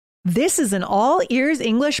This is an All Ears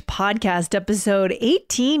English podcast, episode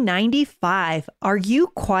 1895. Are you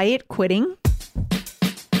quiet quitting?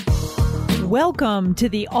 Welcome to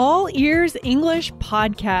the All Ears English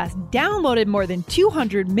podcast, downloaded more than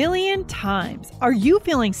 200 million times. Are you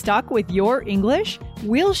feeling stuck with your English?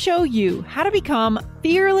 We'll show you how to become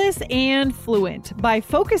fearless and fluent by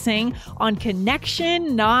focusing on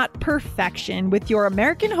connection, not perfection, with your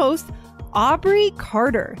American host, Aubrey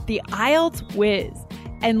Carter, the IELTS whiz,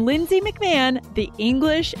 and Lindsay McMahon, the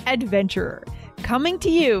English adventurer, coming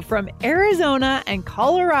to you from Arizona and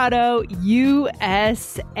Colorado,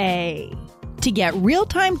 USA. To get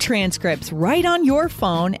real-time transcripts right on your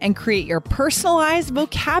phone and create your personalized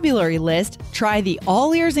vocabulary list, try the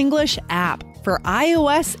All Ears English app for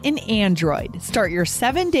iOS and Android. Start your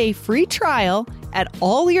 7-day free trial at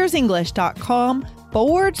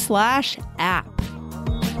allearsenglish.com/app.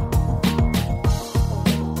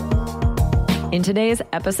 In today's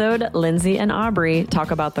episode, Lindsay and Aubrey talk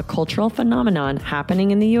about the cultural phenomenon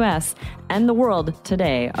happening in the US and the world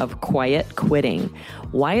today of quiet quitting.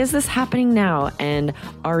 Why is this happening now? And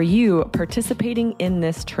are you participating in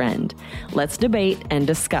this trend? Let's debate and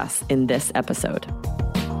discuss in this episode.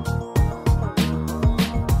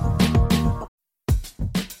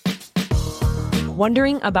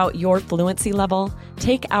 Wondering about your fluency level?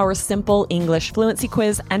 Take our simple English fluency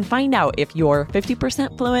quiz and find out if you're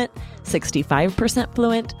 50% fluent, 65%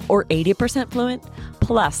 fluent, or 80% fluent.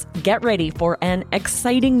 Plus, get ready for an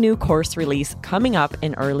exciting new course release coming up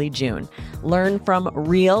in early June. Learn from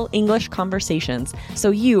real English conversations so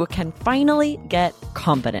you can finally get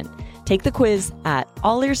confident. Take the quiz at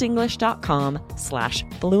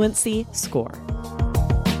allearsenglish.com/fluency score.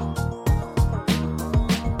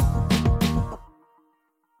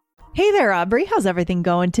 Hey there, Aubrey. How's everything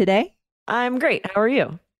going today? I'm great. How are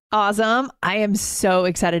you? Awesome. I am so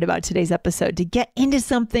excited about today's episode to get into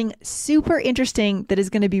something super interesting that is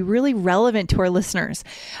going to be really relevant to our listeners.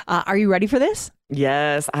 Are you ready for this?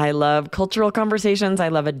 Yes, I love cultural conversations. I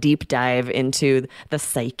love a deep dive into the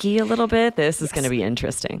psyche a little bit. This is going to be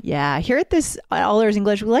interesting. Yeah. Here at All Ears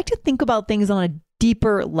English, we like to think about things on a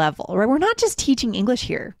deeper level, right? We're not just teaching English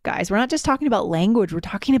here, guys. We're not just talking about language. We're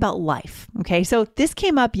talking about life. Okay. So this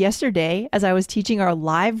came up yesterday as I was teaching our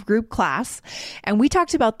live group class, and we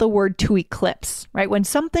talked about the word to eclipse, right? When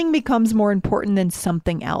something becomes more important than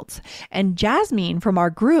something else. And Jasmine from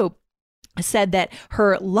our group said that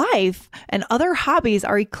her life and other hobbies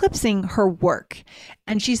are eclipsing her work.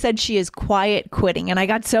 And she said she is quiet quitting. And I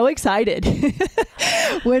got so excited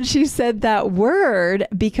when she said that word,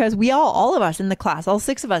 because all of us in the class, all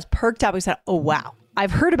 6 of us perked up. We said, oh, wow.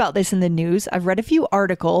 I've heard about this in the news. I've read a few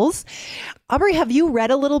articles. Aubrey, have you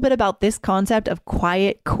read a little bit about this concept of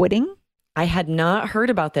quiet quitting? I had not heard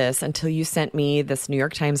about this until you sent me this New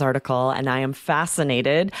York Times article, and I am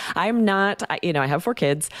fascinated. I'm not, I have 4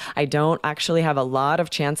 kids. I don't actually have a lot of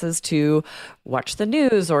chances to watch the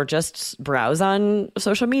news or just browse on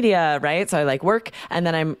social media, right? So I work and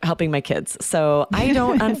then I'm helping my kids. So I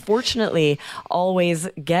don't, unfortunately, always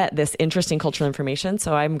get this interesting cultural information.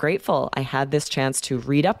 So I'm grateful I had this chance to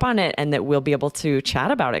read up on it and that we'll be able to chat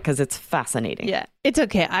about it because it's fascinating. Yeah. It's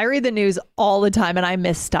okay. I read the news all the time and I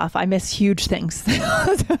miss stuff. I miss huge things.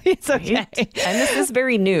 So it's okay. Right? And this is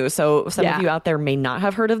very new. So some of you out there may not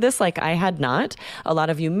have heard of this like I had not. A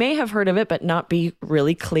lot of you may have heard of it, but not be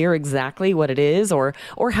really clear exactly what it is or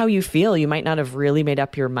how you feel. You might not have really made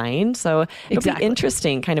up your mind. So it'll be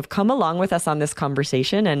interesting. Kind of come along with us on this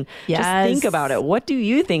conversation and just think about it. What do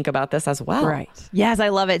you think about this as well? Right. Yes, I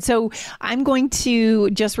love it. So I'm going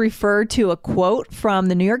to just refer to a quote from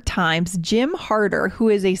the New York Times. Jim Harder, who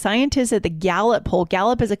is a scientist at the Gallup poll.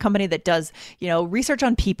 Gallup is a company that does, research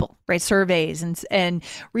on people, right? Surveys and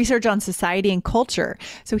research on society and culture.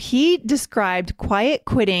 So he described quiet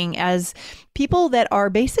quitting as people that are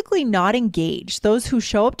basically not engaged, those who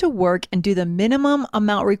show up to work and do the minimum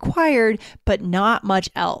amount required, but not much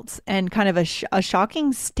else. And kind of a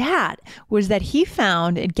shocking stat was that he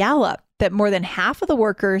found at Gallup that more than half of the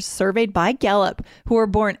workers surveyed by Gallup who were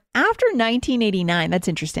born after 1989, that's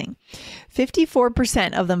interesting,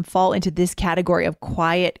 54% of them fall into this category of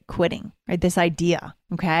quiet quitting, right? This idea,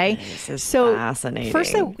 okay? This is fascinating.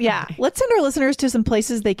 First, let's send our listeners to some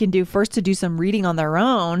places they can do first to do some reading on their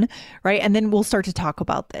own, right? And then we'll start to talk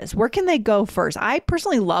about this. Where can they go first? I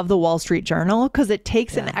personally love the Wall Street Journal because it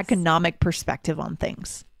takes an economic perspective on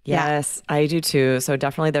things. Yes, I do too. So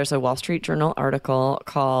definitely there's a Wall Street Journal article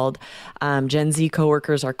called Gen Z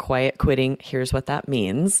coworkers are quiet quitting. Here's what that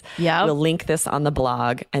means. Yeah. We'll link this on the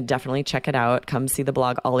blog and definitely check it out. Come see the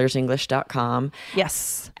blog, allearsenglish.com.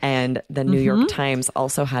 Yes. And the New York Times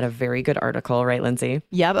also had a very good article, right, Lindsay?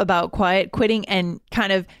 Yep, about quiet quitting and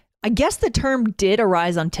kind of I guess the term did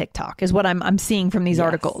arise on TikTok is what I'm seeing from these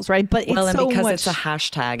articles, right? But it's and so because much, it's a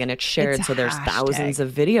hashtag and it's shared, it's a so there's thousands hashtag.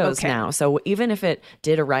 of videos Okay. now. So even if it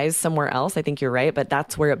did arise somewhere else, I think you're right, but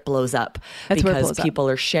that's where it blows up That's where it because blows up. people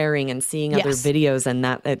are sharing and seeing other Yes. videos, and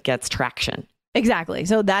that it gets traction. Exactly.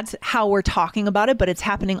 So that's how we're talking about it, but it's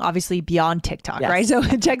happening obviously beyond TikTok, Yes. right? So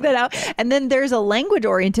check that out. And then there's a language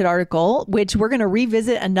oriented article, which we're going to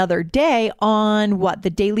revisit another day on what? The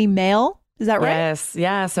Daily Mail. Is that right? Yes.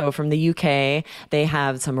 Yeah. So from the UK, they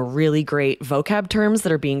have some really great vocab terms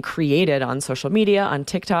that are being created on social media, on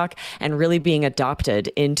TikTok, and really being adopted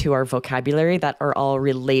into our vocabulary that are all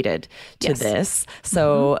related to Yes. this.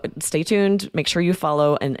 So stay tuned. Make sure you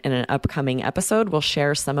follow. And in an upcoming episode, we'll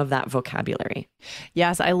share some of that vocabulary.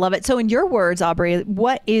 Yes, I love it. So in your words, Aubrey,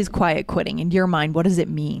 what is quiet quitting in your mind? What does it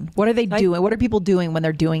mean? What are they doing? What are people doing when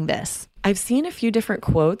they're doing this? I've seen a few different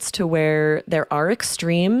quotes to where there are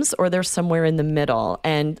extremes or there's somewhere in the middle.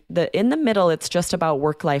 And in the middle, it's just about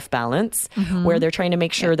work-life balance, where they're trying to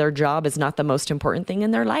make sure their job is not the most important thing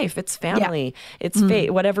in their life. It's family, it's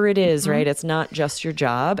fate, whatever it is, right? It's not just your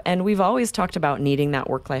job. And we've always talked about needing that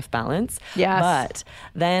work-life balance. Yes. But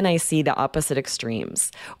then I see the opposite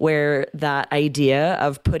extremes, where that idea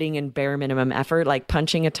of putting in bare minimum effort, like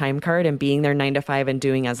punching a time card and being there 9 to 5 and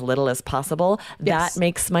doing as little as possible, Yes. that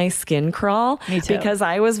makes my skin crawl. Me too. Because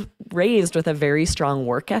I was raised with a very strong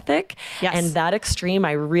work ethic. Yes. And that extreme,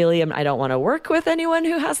 I really am. I don't want to work with anyone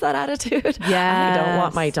who has that attitude. I don't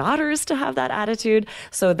want my daughters to have that attitude.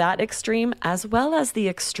 So that extreme, as well as the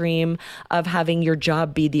extreme of having your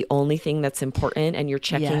job be the only thing that's important and you're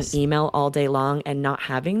checking Yes. email all day long and not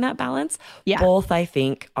having that balance, Yeah. both I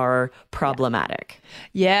think are problematic.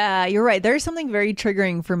 Yeah, you're right. There's something very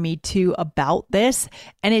triggering for me too about this.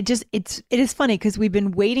 And it is funny because we've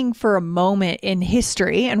been waiting for a moment in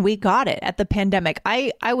history and we got it at the pandemic.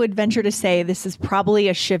 I would venture to say this is probably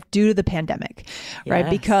a shift due to the pandemic, right? Yes.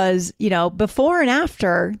 Because, before and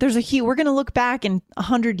after, we're going to look back in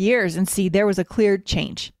 100 years and see there was a clear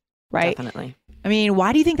change, right? Definitely. I mean,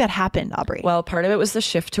 why do you think that happened, Aubrey? Well, part of it was the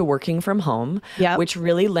shift to working from home, Yep. which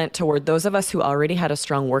really lent toward those of us who already had a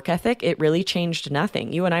strong work ethic. It really changed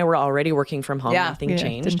nothing. You and I were already working from home. Nothing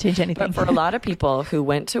changed. Didn't change anything. But for a lot of people who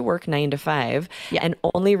went to work 9 to 5 Yeah. and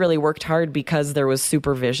only really worked hard because there was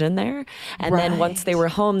supervision there. And then once they were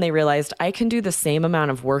home, they realized I can do the same amount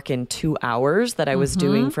of work in 2 hours that I was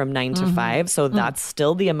doing from 9 to 5. So that's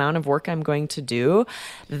still the amount of work I'm going to do.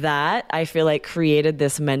 That I feel like created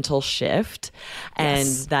this mental shift. And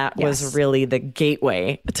that was really the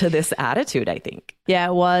gateway to this attitude, I think. Yeah,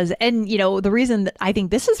 it was. And, the reason that I think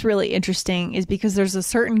this is really interesting is because there's a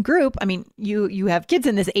certain group. I mean, you have kids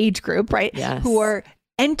in this age group, right? Yes. Who are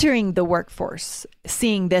entering the workforce,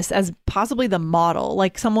 seeing this as possibly the model,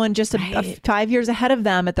 like someone just 5 years ahead of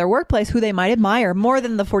them at their workplace who they might admire more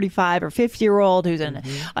than the 45 or 50-year-old who's in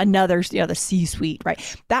another, the C-suite,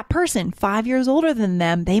 right? That person 5 years older than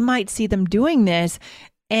them, they might see them doing this.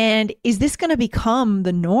 And is this going to become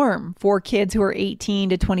the norm for kids who are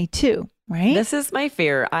 18 to 22? Right? This is my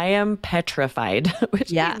fear. I am petrified,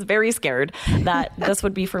 which means very scared that this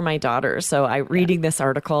would be for my daughter. So reading this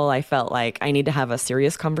article, I felt like I need to have a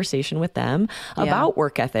serious conversation with them about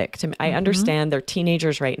work ethic. I understand they're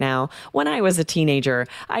teenagers right now. When I was a teenager,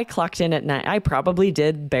 I clocked in at 9. I probably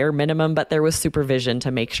did bare minimum, but there was supervision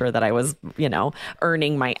to make sure that I was,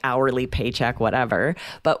 earning my hourly paycheck, whatever.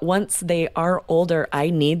 But once they are older, I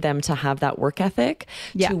need them to have that work ethic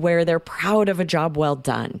to where they're proud of a job well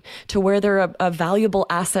done, to where they're a valuable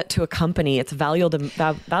asset to a company. It's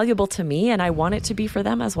valuable to me, and I want it to be for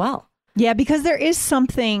them as well. Yeah, because there is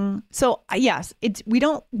something. So yes, we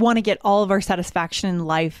don't want to get all of our satisfaction in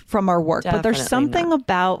life from our work, but there's something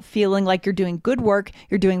about feeling like you're doing good work,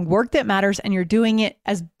 you're doing work that matters, and you're doing it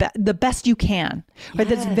as the best you can. Right?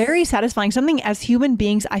 That's very satisfying. Something as human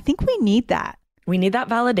beings, I think we need that. We need that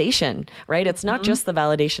validation, right? It's not just the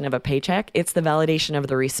validation of a paycheck. It's the validation of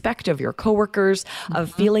the respect of your coworkers,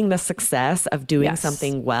 of feeling the success of doing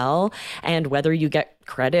something well. And whether you get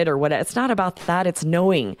credit or what, it's not about that. It's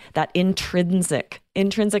knowing that intrinsic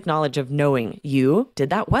knowledge of knowing you did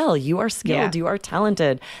that well. You are skilled. You are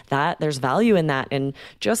talented. That there's value in that and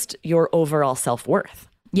just your overall self-worth.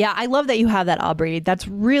 Yeah, I love that you have that, Aubrey. That's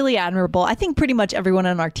really admirable. I think pretty much everyone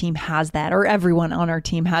on our team has that, or everyone on our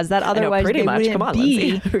team has that. Otherwise, pretty much. Come on,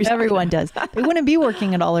 Lindsay. Everyone does. They wouldn't be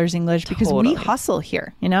working at All Ears English because we hustle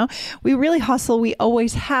here. We really hustle. We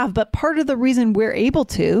always have. But part of the reason we're able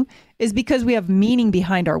to is because we have meaning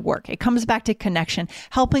behind our work. It comes back to connection,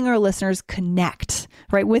 helping our listeners connect,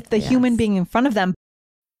 right, with the human being in front of them.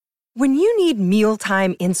 When you need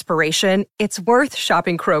mealtime inspiration, it's worth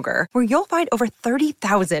shopping Kroger, where you'll find over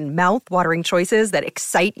 30,000 mouth-watering choices that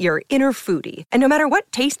excite your inner foodie. And no matter what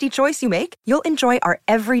tasty choice you make, you'll enjoy our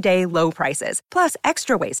everyday low prices, plus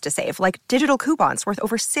extra ways to save, like digital coupons worth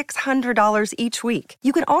over $600 each week.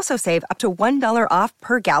 You can also save up to $1 off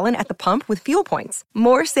per gallon at the pump with fuel points.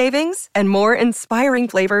 More savings and more inspiring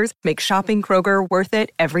flavors make shopping Kroger worth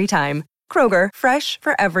it every time. Kroger, fresh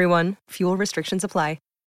for everyone. Fuel restrictions apply.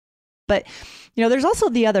 But, there's also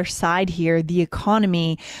the other side here, the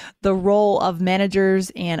economy, the role of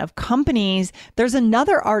managers and of companies. There's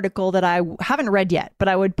another article that I haven't read yet, but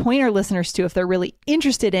I would point our listeners to if they're really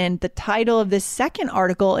interested in. The title of this second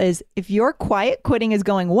article is, If Your Quiet Quitting is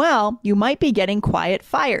Going Well, You Might Be Getting Quiet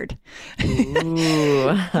Fired.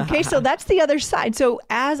 Okay, so that's the other side. So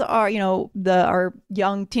as our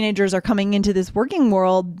young teenagers are coming into this working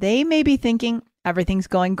world, they may be thinking, everything's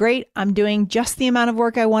going great. I'm doing just the amount of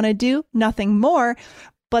work I want to do, nothing more.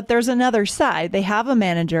 But there's another side. They have a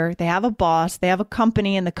manager, they have a boss, they have a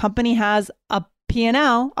company, and the company has a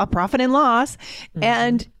P&L, a profit and loss. Mm-hmm.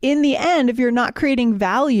 And in the end, if you're not creating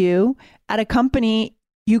value at a company,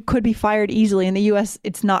 you could be fired easily. In the US,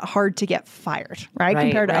 it's not hard to get fired, right?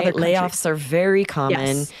 Compared to other countries. Layoffs are very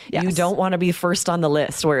common. Yes. You don't want to be first on the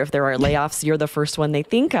list, where if there are layoffs, you're the first one they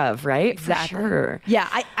think of, right? Exactly. For sure. Yeah,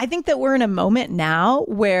 I think that we're in a moment now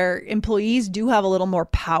where employees do have a little more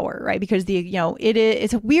power, right? Because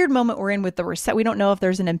it's a weird moment we're in with the recession. We don't know if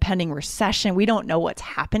there's an impending recession. We don't know what's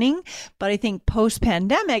happening. But I think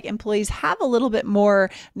post-pandemic, employees have a little bit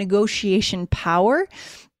more negotiation power.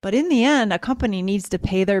 But in the end, a company needs to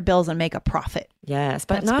pay their bills and make a profit. Yes,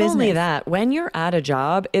 but not only that, when you're at a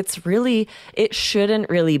job, it shouldn't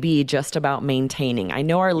really be just about maintaining. I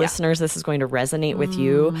know our listeners, this is going to resonate with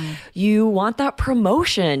you. You want that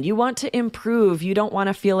promotion. You want to improve. You don't want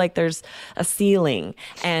to feel like there's a ceiling.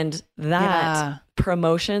 And that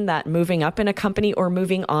promotion, that moving up in a company or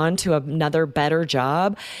moving on to another better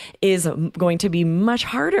job is going to be much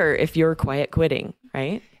harder if you're quiet quitting,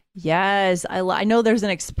 right? Yes, I know there's an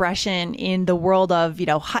expression in the world of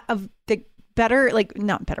the better,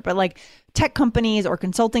 not better, but tech companies or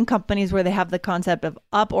consulting companies where they have the concept of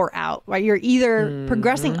up or out, right? You're either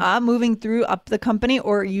progressing up, moving through up the company,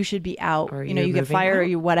 or you should be out. Or you get fired, or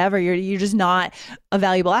you whatever. You're just not a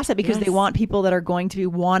valuable asset because they want people that are going to be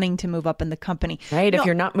wanting to move up in the company. Right. If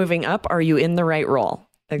you're not moving up, are you in the right role?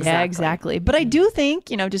 Exactly. Yeah, exactly. But I do think,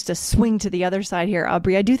 just to swing to the other side here,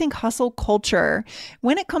 Aubrey, I do think hustle culture,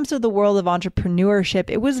 when it comes to the world of entrepreneurship,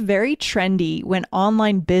 it was very trendy when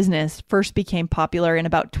online business first became popular in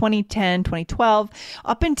about 2010, 2012,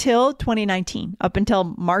 up until 2019, up until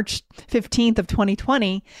March 15th of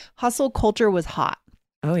 2020, hustle culture was hot.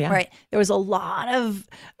 Oh, yeah. Right. There was a lot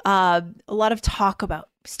of talk about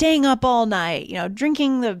staying up all night,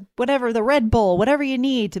 drinking the Red Bull, whatever you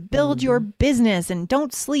need to build your business, and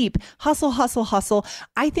don't sleep, hustle, hustle, hustle.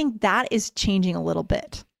 I think that is changing a little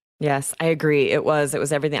bit. Yes, I agree. It was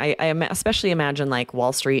everything. I especially imagine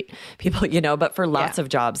Wall Street people, but for lots of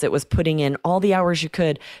jobs, it was putting in all the hours you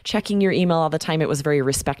could, checking your email all the time. It was very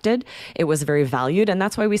respected. It was very valued. And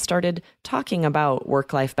that's why we started talking about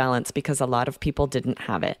work-life balance, because a lot of people didn't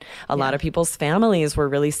have it. A lot of people's families were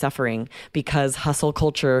really suffering because hustle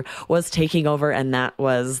culture was taking over, and that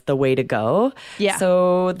was the way to go. Yeah.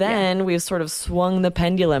 So then we've sort of swung the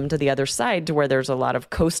pendulum to the other side, to where there's a lot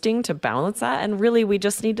of coasting to balance that. And really, we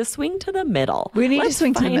just need to swing to the middle. We need to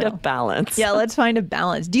swing to the middle. Find a balance. Yeah, let's find a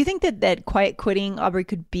balance. Do you think that quiet quitting, Aubrey,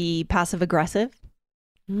 could be passive aggressive?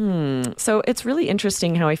 So it's really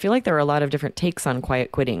interesting how I feel like there are a lot of different takes on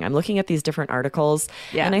quiet quitting. I'm looking at these different articles,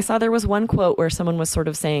 and I saw there was one quote where someone was sort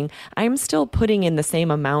of saying, I'm still putting in the same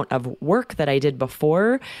amount of work that I did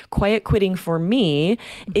before. Quiet quitting for me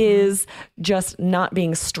is just not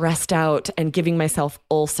being stressed out and giving myself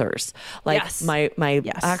ulcers. My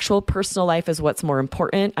actual personal life is what's more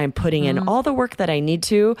important. I'm putting in all the work that I need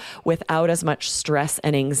to without as much stress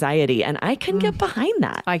and anxiety. And I can get behind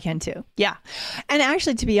that. I can too. Yeah. And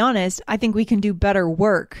actually, to be honest, I think we can do better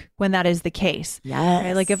work when that is the case.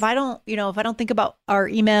 Yes. Right? If I don't think about our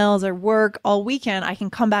emails or work all weekend, I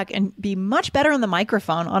can come back and be much better on the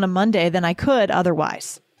microphone on a Monday than I could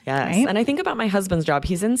otherwise. Yes. Right? And I think about my husband's job.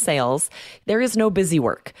 He's in sales. There is no busy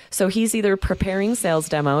work. So he's either preparing sales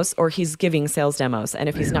demos or he's giving sales demos. And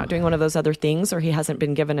if he's not doing one of those other things, or he hasn't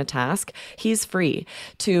been given a task, he's free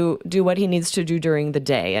to do what he needs to do during the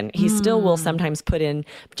day. And he still will sometimes put in,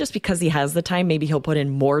 just because he has the time, maybe he'll put in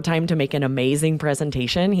more time to make an amazing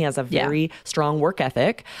presentation. He has a very strong work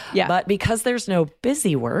ethic. Yeah. But because there's no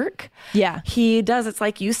busy work, he does. It's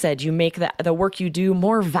like you said, you make the work you do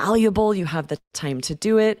more valuable. You have the time to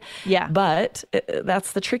do it. it. Yeah. But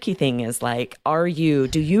that's the tricky thing is like,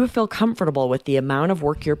 do you feel comfortable with the amount of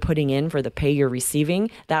work you're putting in for the pay you're receiving?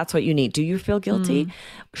 That's what you need. Do you feel guilty?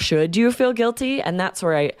 Should you feel guilty? And that's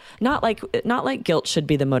where not like guilt should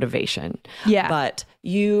be the motivation. Yeah. But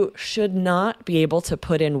you should not be able to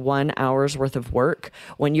put in 1 hour's worth of work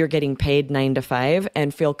when you're getting paid 9 to 5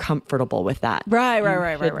 and feel comfortable with that.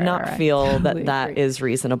 Right. Should not feel that is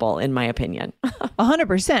reasonable, in my opinion.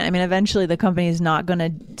 100%. I mean, eventually the company is not going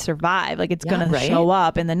to survive. Like it's going to show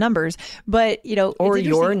up in the numbers, but or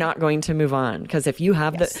you're not going to move on. Because if you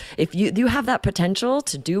have if you have that potential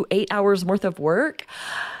to do 8 hours worth of work,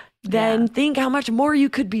 then think how much more you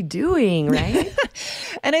could be doing, right?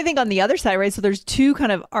 And I think on the other side, right? So there's two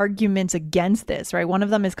kind of arguments against this, right? One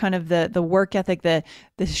of them is kind of the work ethic,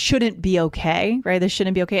 this shouldn't be okay, right? This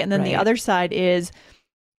shouldn't be okay. And then the other side is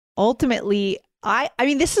ultimately, I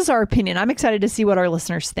mean, this is our opinion. I'm excited to see what our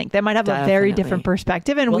listeners think. They might have a very different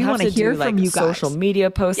perspective, and we want to hear from you guys. Social media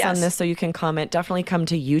posts on this so you can comment. Definitely come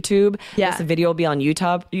to YouTube. Yeah. This video will be on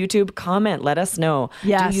YouTube. Comment. Let us know.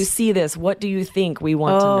 Yes. Do you see this? What do you think? We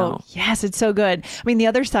want to know. Yes, it's so good. I mean, the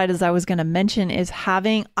other side, as I was going to mention, is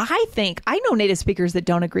I know native speakers that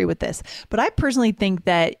don't agree with this, but I personally think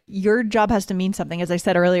that your job has to mean something. As I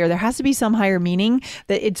said earlier, there has to be some higher meaning,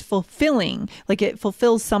 that it's fulfilling, like it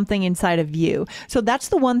fulfills something inside of you. So that's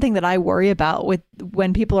the one thing that I worry about with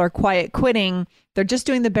when people are quiet quitting. They're just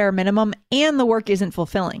doing the bare minimum and the work isn't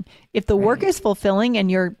fulfilling. If the work is fulfilling and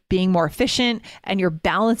you're being more efficient and you're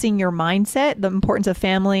balancing your mindset, the importance of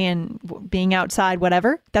family and being outside,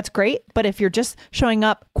 whatever, that's great. But if you're just showing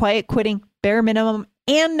up, quiet quitting, bare minimum,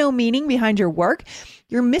 and no meaning behind your work,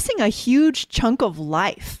 you're missing a huge chunk of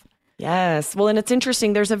life. Yes. Well, and it's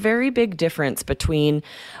interesting. There's a very big difference between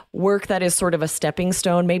work that is sort of a stepping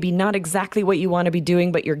stone, maybe not exactly what you want to be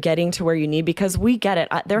doing, but you're getting to where you need, because we get it.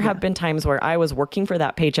 There have been times where I was working for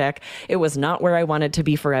that paycheck. It was not where I wanted to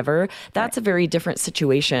be forever. That's a very different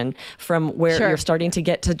situation from where you're starting to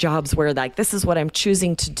get to jobs where like, this is what I'm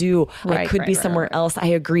choosing to do. I could be somewhere else. I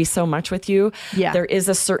agree so much with you. Yeah. There is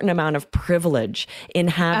a certain amount of privilege in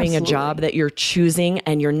having a job that you're choosing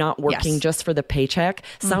and you're not working just for the paycheck.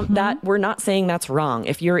 That we're not saying that's wrong.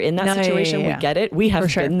 If you're in that situation, we get it. We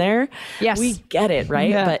have been there. Yes. We get it, right?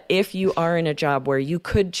 Yeah. But if you are in a job where you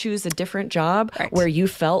could choose a different job, where you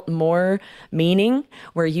felt more meaning,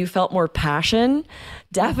 where you felt more passion,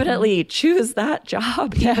 definitely choose that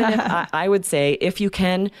job. Even if I would say, if you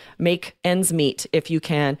can make ends meet, if you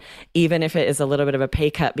can, even if it is a little bit of a pay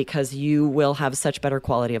cut, because you will have such better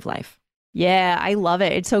quality of life. Yeah, I love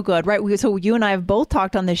it. It's so good, right? So you and I have both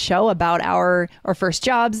talked on this show about our first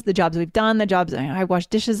jobs, the jobs we've done, the jobs. I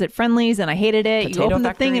washed dishes at Friendly's and I hated it. Potato you open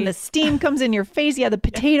factory. the thing and the steam comes in your face. Yeah, the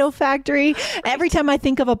potato factory. Every time I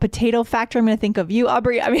think of a potato factory, I'm going to think of you,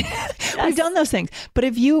 Aubrey. I mean, we've done those things. But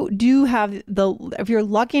if you do if you're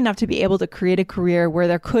lucky enough to be able to create a career where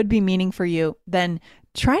there could be meaning for you, then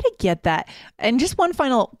try to get that. And just one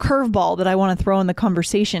final curveball that I want to throw in the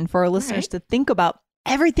conversation for our listeners to think about.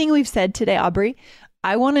 Everything we've said today, Aubrey,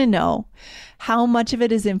 I want to know how much of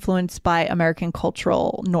it is influenced by American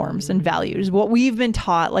cultural norms and values, what we've been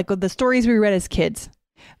taught, like the stories we read as kids,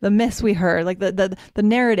 the myths we heard, like the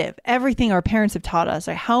narrative, everything our parents have taught us.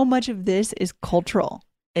 Like how much of this is cultural?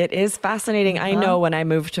 It is fascinating. I know when I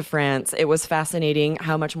moved to France, it was fascinating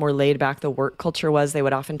how much more laid back the work culture was. They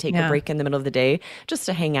would often take a break in the middle of the day just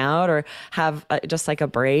to hang out or have just like a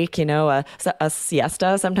break, a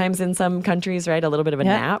siesta sometimes in some countries, right? A little bit of a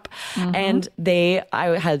nap. And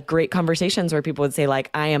I had great conversations where people would say like,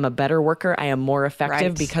 I am a better worker. I am more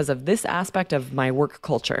effective because of this aspect of my work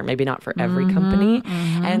culture. Maybe not for every company.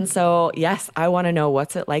 And so, yes, I want to know,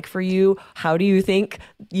 what's it like for you? How do you think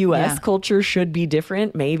U.S. culture should be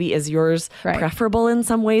different? Maybe is yours preferable in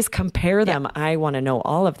some ways? Compare them. I want to know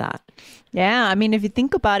all of that. Yeah. I mean, if you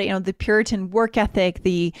think about it, the Puritan work ethic,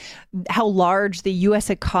 how large the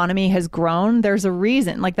U.S. economy has grown, there's a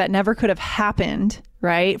reason like that never could have happened,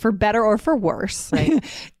 right? For better or for worse,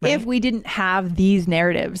 if we didn't have these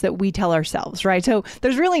narratives that we tell ourselves, right? So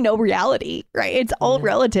there's really no reality, right? It's all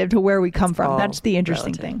relative to where we come from. That's the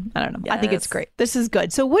interesting thing. I don't know. Yes. I think it's great. This is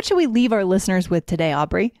good. So what should we leave our listeners with today,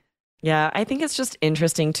 Aubrey? Yeah, I think it's just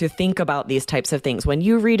interesting to think about these types of things. When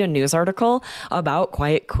you read a news article about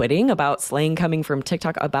quiet quitting, about slang coming from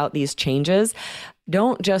TikTok, about these changes,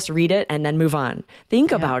 don't just read it and then move on.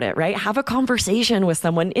 Think about it, right? Have a conversation with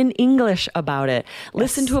someone in English about it.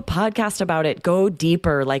 Listen to a podcast about it. Go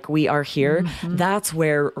deeper like we are here. That's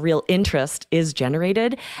where real interest is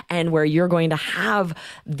generated and where you're going to have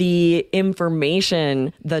the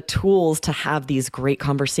information, the tools to have these great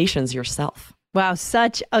conversations yourself. Wow,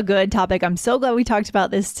 such a good topic. I'm so glad we talked about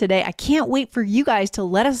this today. I can't wait for you guys to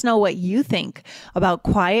let us know what you think about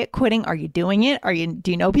quiet quitting. Are you doing it?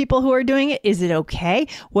 Do you know people who are doing it? Is it okay?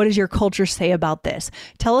 What does your culture say about this?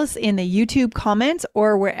 Tell us in the YouTube comments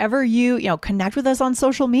or wherever you connect with us on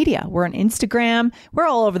social media. We're on Instagram. We're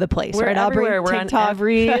all over the place. We're right, Aubrey? everywhere. We're TikTok. on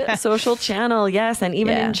every social channel. Yes. And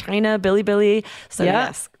even in China, Bilibili. So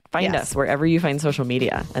yes. Find us wherever you find social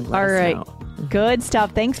media and let us know. Good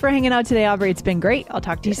stuff. Thanks for hanging out today, Aubrey. It's been great. I'll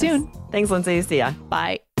talk to you soon. Thanks, Lindsay. See ya.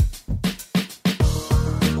 Bye.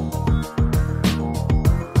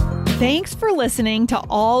 Thanks for listening to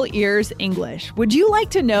All Ears English. Would you like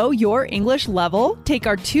to know your English level? Take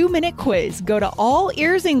our 2-minute quiz. Go to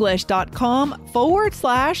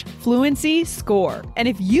allearsenglish.com/fluency score. And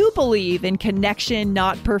if you believe in connection,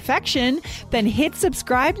 not perfection, then hit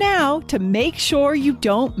subscribe now to make sure you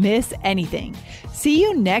don't miss anything. See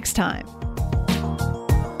you next time.